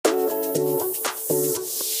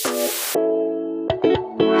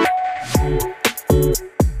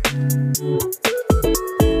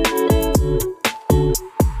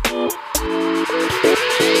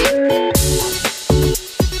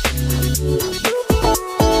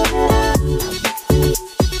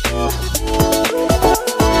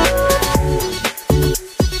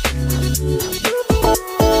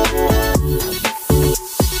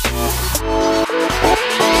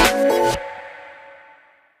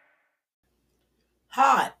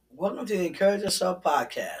Hi, welcome to the Encourage Yourself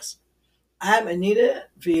podcast. I'm Anita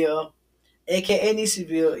Veal, aka Nisi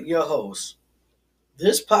Veal, your host.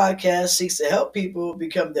 This podcast seeks to help people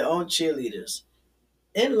become their own cheerleaders.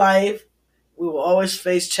 In life, we will always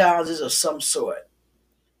face challenges of some sort.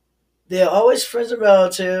 There are always friends and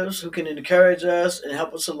relatives who can encourage us and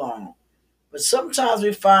help us along. But sometimes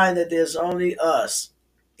we find that there's only us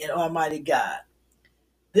and Almighty God.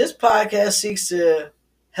 This podcast seeks to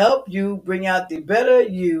help you bring out the better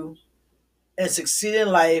you and succeed in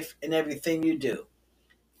life in everything you do.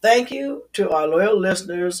 Thank you to our loyal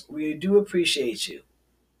listeners. We do appreciate you.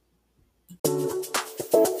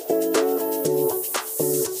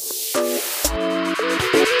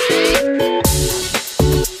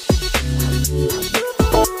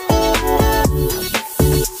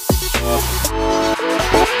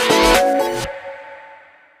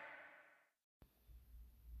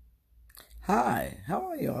 Hi, how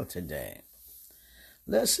are you all today?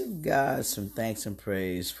 Let's give God some thanks and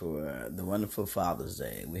praise for the wonderful Father's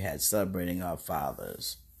Day we had celebrating our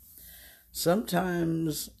fathers.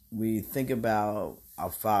 Sometimes we think about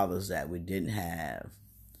our fathers that we didn't have,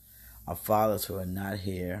 our fathers who are not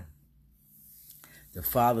here, the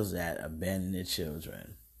fathers that abandoned their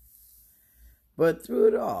children. But through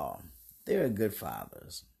it all, they are good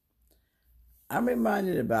fathers. I'm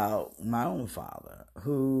reminded about my own father,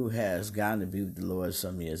 who has gone to be with the Lord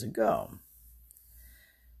some years ago.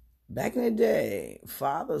 Back in the day,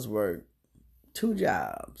 fathers worked two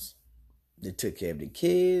jobs. They took care of the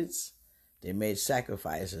kids, they made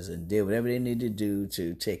sacrifices, and did whatever they needed to do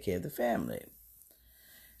to take care of the family.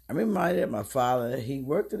 I'm reminded that my father, he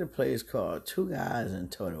worked at a place called Two Guys in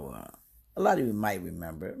Totowa. A lot of you might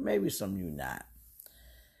remember, maybe some of you not.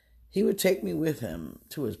 He would take me with him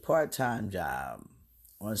to his part-time job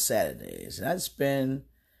on Saturdays, and I'd spend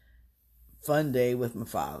fun day with my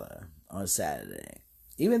father on Saturday.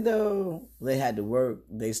 Even though they had to work,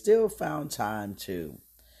 they still found time to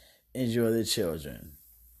enjoy their children.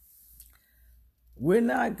 We're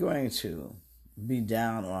not going to be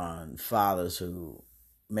down on fathers who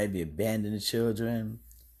maybe abandon the children,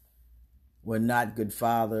 were not good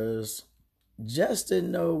fathers, just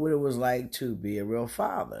didn't know what it was like to be a real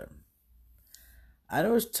father. I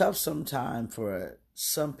know it's tough sometimes for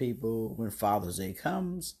some people when Father's Day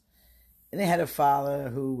comes, and they had a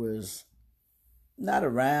father who was not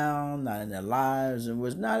around, not in their lives, and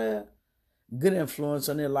was not a good influence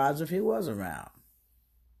on their lives if he was around.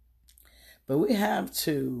 But we have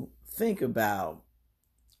to think about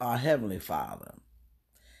our Heavenly Father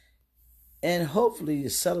and hopefully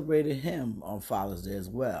celebrate him on Father's Day as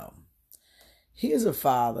well. He is a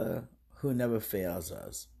Father who never fails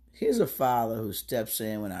us. He is a Father who steps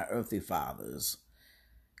in when our earthly fathers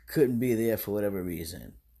couldn't be there for whatever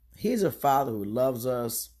reason. He's a Father who loves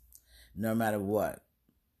us no matter what.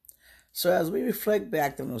 So as we reflect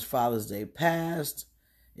back on those Father's Day past,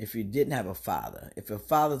 if you didn't have a father, if a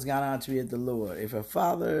father's gone on to be with the Lord, if a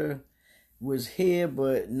father was here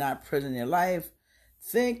but not present in your life,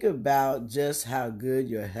 think about just how good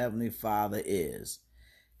your Heavenly Father is.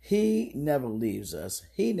 He never leaves us.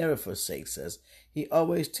 He never forsakes us. He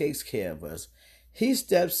always takes care of us. He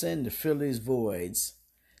steps in to fill these voids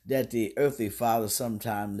that the earthly fathers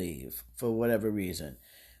sometimes leave for whatever reason.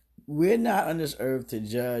 We're not on this earth to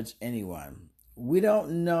judge anyone. We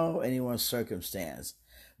don't know anyone's circumstance.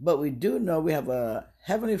 But we do know we have a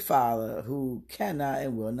Heavenly Father who cannot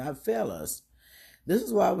and will not fail us. This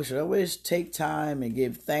is why we should always take time and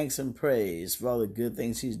give thanks and praise for all the good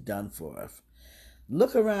things He's done for us.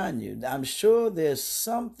 Look around you. I'm sure there's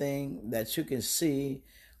something that you can see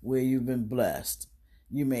where you've been blessed.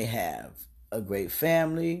 You may have a great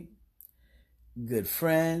family, good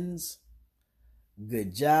friends,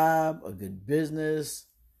 good job, a good business,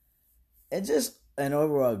 and just an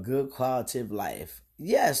overall good quality of life.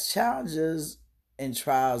 Yes, challenges and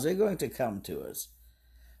trials are going to come to us.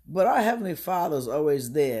 But our Heavenly Father is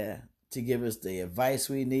always there to give us the advice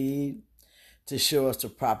we need, to show us the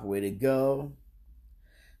proper way to go,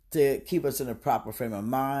 to keep us in a proper frame of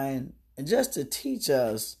mind, and just to teach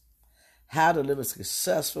us how to live a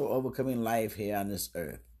successful, overcoming life here on this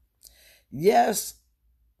earth. Yes,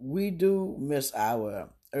 we do miss our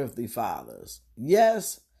earthly fathers.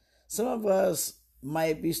 Yes, some of us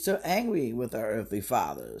might be still angry with our earthly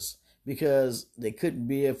fathers because they couldn't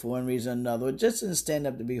be here for one reason or another, or just didn't stand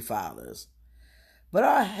up to be fathers. But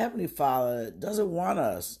our Heavenly Father doesn't want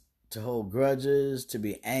us to hold grudges, to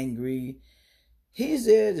be angry. He's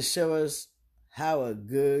there to show us how a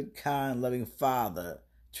good, kind, loving father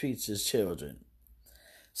treats his children.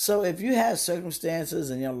 So if you have circumstances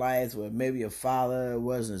in your life where maybe your father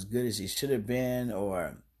wasn't as good as he should have been,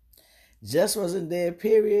 or just wasn't there,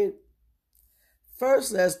 period.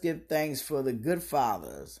 First, let's give thanks for the good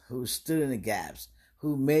fathers who stood in the gaps,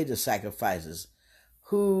 who made the sacrifices,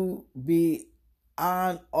 who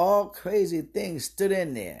beyond all crazy things stood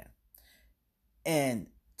in there and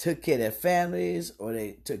took care of their families, or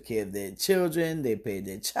they took care of their children, they paid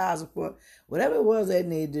their child support, whatever it was they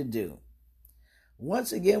needed to do.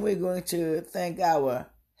 Once again, we're going to thank our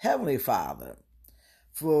Heavenly Father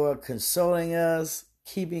for consoling us,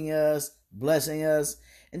 keeping us, blessing us,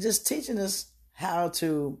 and just teaching us how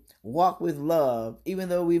to walk with love, even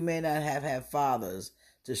though we may not have had fathers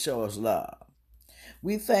to show us love.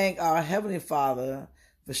 We thank our Heavenly Father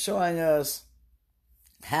for showing us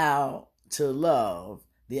how to love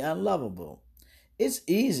the unlovable. It's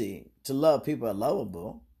easy to love people who are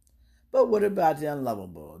lovable, but what about the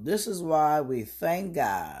unlovable? This is why we thank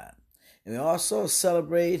God, and we also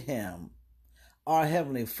celebrate Him, our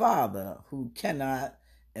Heavenly Father, who cannot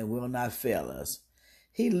and will not fail us.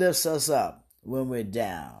 He lifts us up when we're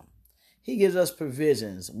down. He gives us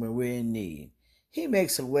provisions when we're in need. He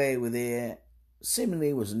makes a way where there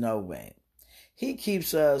seemingly was no way. He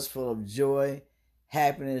keeps us full of joy,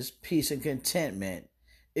 happiness, peace, and contentment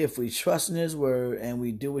if we trust in His word and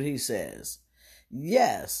we do what He says.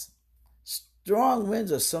 Yes, strong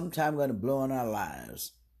winds are sometimes going to blow in our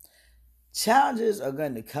lives. Challenges are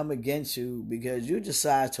going to come against you because you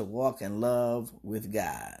decide to walk in love with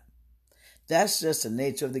God. That's just the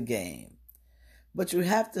nature of the game. But you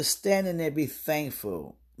have to stand in there and be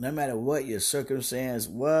thankful, no matter what your circumstance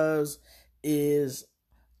was, is,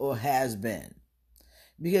 or has been.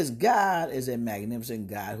 Because God is a magnificent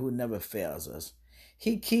God who never fails us.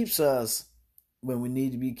 He keeps us when we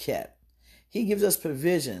need to be kept. He gives us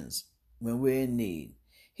provisions when we're in need.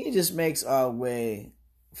 He just makes our way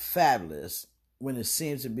fabulous when it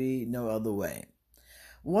seems to be no other way.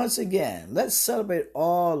 Once again, let's celebrate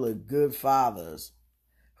all the good fathers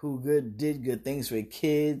who did good things for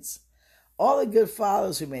kids, all the good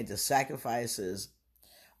fathers who made the sacrifices,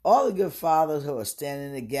 all the good fathers who are standing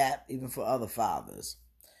in the gap even for other fathers.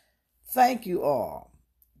 Thank you all.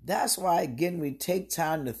 That's why, again, we take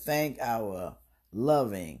time to thank our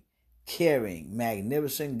loving, caring,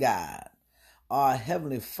 magnificent God, our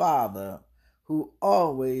Heavenly Father, who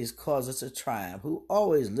always causes us to triumph, who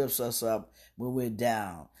always lifts us up when we're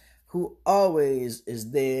down, who always is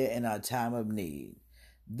there in our time of need.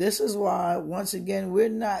 This is why, once again, we're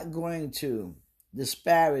not going to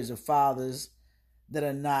disparage the fathers that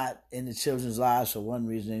are not in the children's lives for one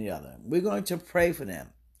reason or the other. We're going to pray for them.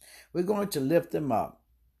 We're going to lift them up.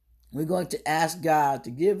 We're going to ask God to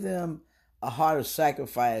give them a heart of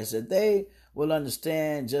sacrifice, that they will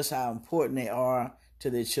understand just how important they are to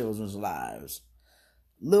their children's lives.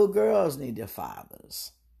 Little girls need their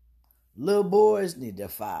fathers. Little boys need their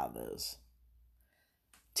fathers.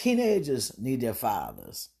 Teenagers need their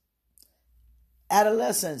fathers.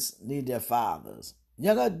 Adolescents need their fathers.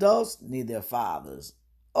 Young adults need their fathers.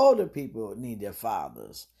 Older people need their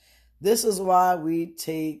fathers. This is why we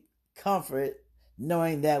take comfort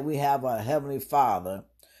knowing that we have a Heavenly Father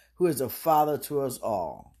who is a father to us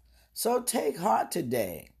all. So take heart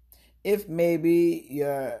today. If maybe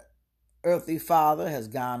your earthly father has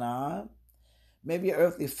gone on, maybe your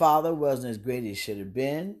earthly father wasn't as great as he should have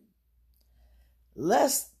been,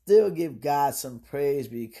 let's still give God some praise,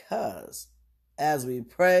 because as we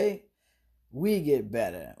pray, we get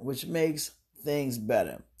better, which makes things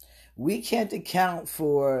better. We can't account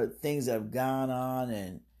for things that have gone on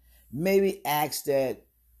and maybe acts that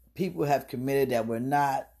people have committed that were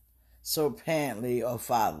not so parently or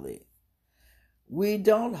fatherly. We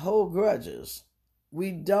don't hold grudges.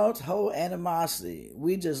 We don't hold animosity.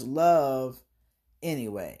 We just love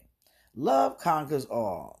anyway. Love conquers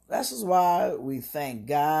all. This is why we thank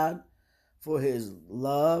God for His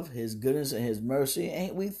love, His goodness, and His mercy.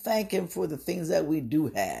 And we thank Him for the things that we do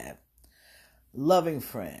have. Loving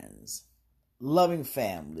friends, loving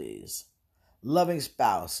families, loving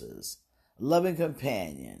spouses, loving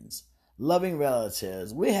companions, loving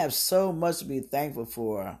relatives. We have so much to be thankful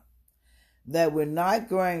for that we're not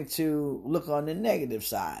going to look on the negative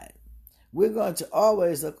side. We're going to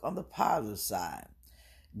always look on the positive side.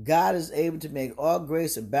 God is able to make all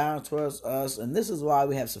grace abound towards us, and this is why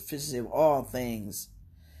we have sufficiency of all things,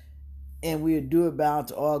 and we do abound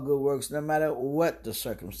to all good works, no matter what the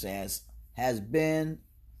circumstance has been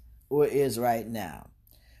or is right now.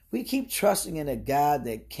 We keep trusting in a God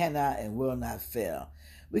that cannot and will not fail.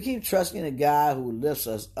 We keep trusting in a God who lifts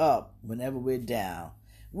us up whenever we're down.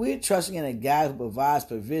 We're trusting in a God who provides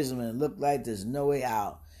provision when it looks like there's no way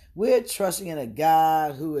out. We're trusting in a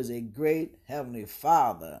God who is a great Heavenly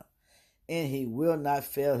Father. and he will not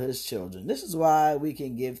fail his children. This is why we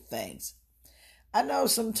can give thanks. I know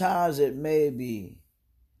sometimes it may be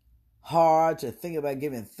hard to think about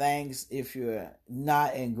giving thanks if you're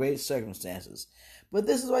not in great circumstances. But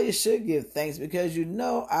this is why you should give thanks, because you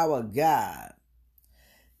know our God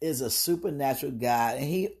is a supernatural God, and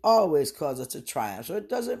he always calls us to triumph. So it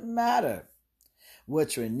doesn't matter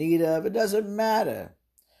what you're in need of. It doesn't matter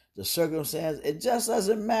the circumstance. It just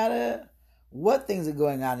doesn't matter what things are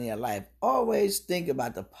going on in your life. Always think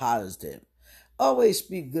about the positive. Always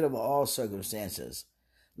speak good over all circumstances.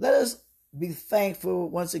 Let us be thankful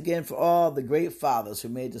once again for all the great fathers who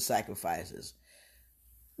made the sacrifices.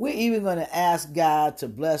 We're even going to ask God to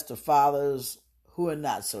bless the fathers who are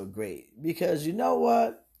not so great, because you know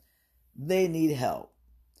what? They need help.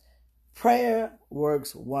 Prayer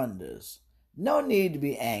works wonders. No need to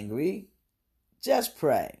be angry. Just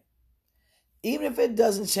pray. Even if it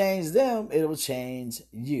doesn't change them, it will change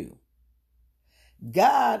you.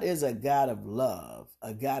 God is a God of love,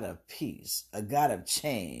 a God of peace, a God of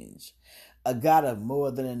change, a God of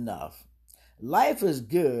more than enough. Life is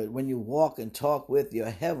good when you walk and talk with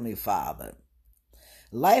your Heavenly Father.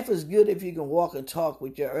 Life is good if you can walk and talk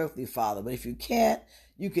with your earthly father. But if you can't,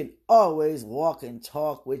 you can always walk and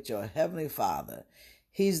talk with your Heavenly Father.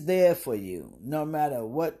 He's there for you, no matter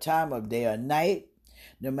what time of day or night,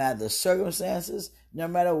 no matter the circumstances, no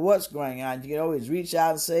matter what's going on. You can always reach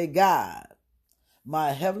out and say, God,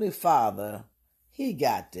 my Heavenly Father, he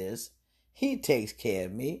got this. He takes care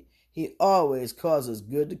of me. He always causes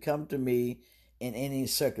good to come to me in any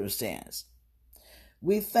circumstance.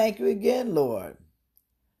 We thank you again, Lord,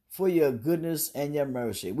 for your goodness and your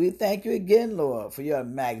mercy. We thank you again, Lord, for your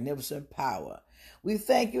magnificent power. We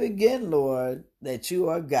thank you again, Lord, that you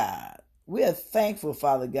are God. We are thankful,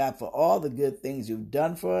 Father God, for all the good things you've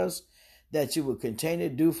done for us, that you will continue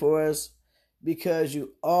to do for us, because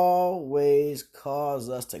you always cause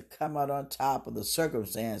us to come out on top of the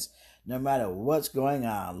circumstance, no matter what's going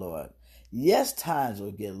on, Lord. Yes, times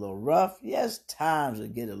will get a little rough. Yes, times will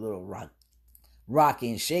get a little rocky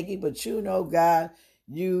and shaky, but you know, God,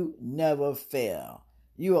 you never fail.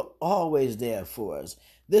 You are always there for us.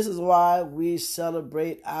 This is why we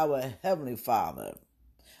celebrate our Heavenly Father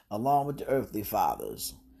along with the earthly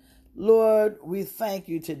fathers. Lord, we thank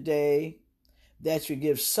you today that you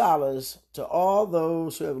give solace to all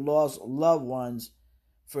those who have lost loved ones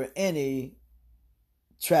for any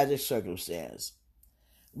tragic circumstance.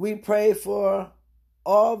 We pray for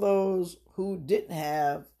all those who didn't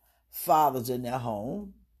have fathers in their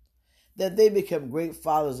home, that they become great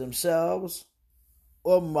fathers themselves,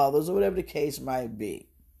 or mothers, or whatever the case might be.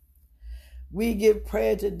 We give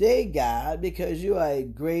prayer today, God, because you are a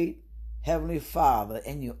great Heavenly Father,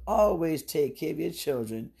 and you always take care of your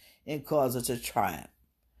children and cause us to triumph.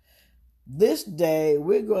 This day,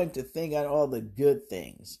 we're going to think on all the good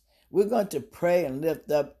things. We're going to pray and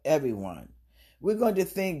lift up everyone. We're going to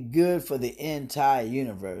think good for the entire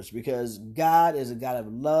universe, because God is a God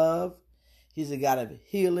of love. He's a God of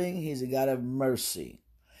healing. He's a God of mercy.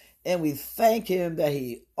 And we thank him that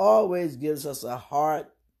he always gives us a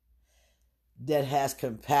heart that has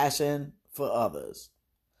compassion for others.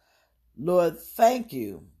 Lord, thank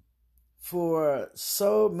you for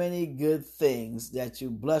so many good things that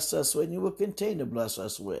you bless us with and you will continue to bless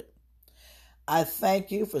us with. I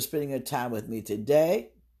thank you for spending your time with me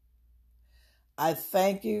today. I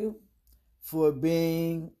thank you for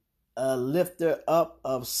being a lifter up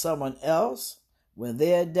of someone else when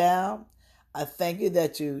they're down. I thank you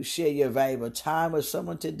that you share your valuable time with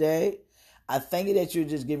someone today. I thank you that you're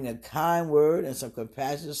just giving a kind word and some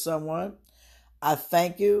compassion to someone. I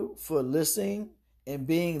thank you for listening and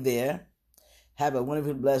being there. Have a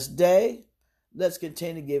wonderful, blessed day. Let's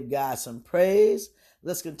continue to give God some praise.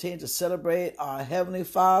 Let's continue to celebrate our Heavenly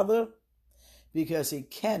Father, because he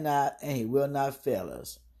cannot and he will not fail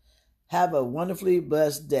us. Have a wonderfully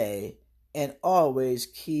blessed day, and always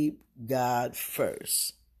keep God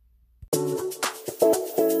first.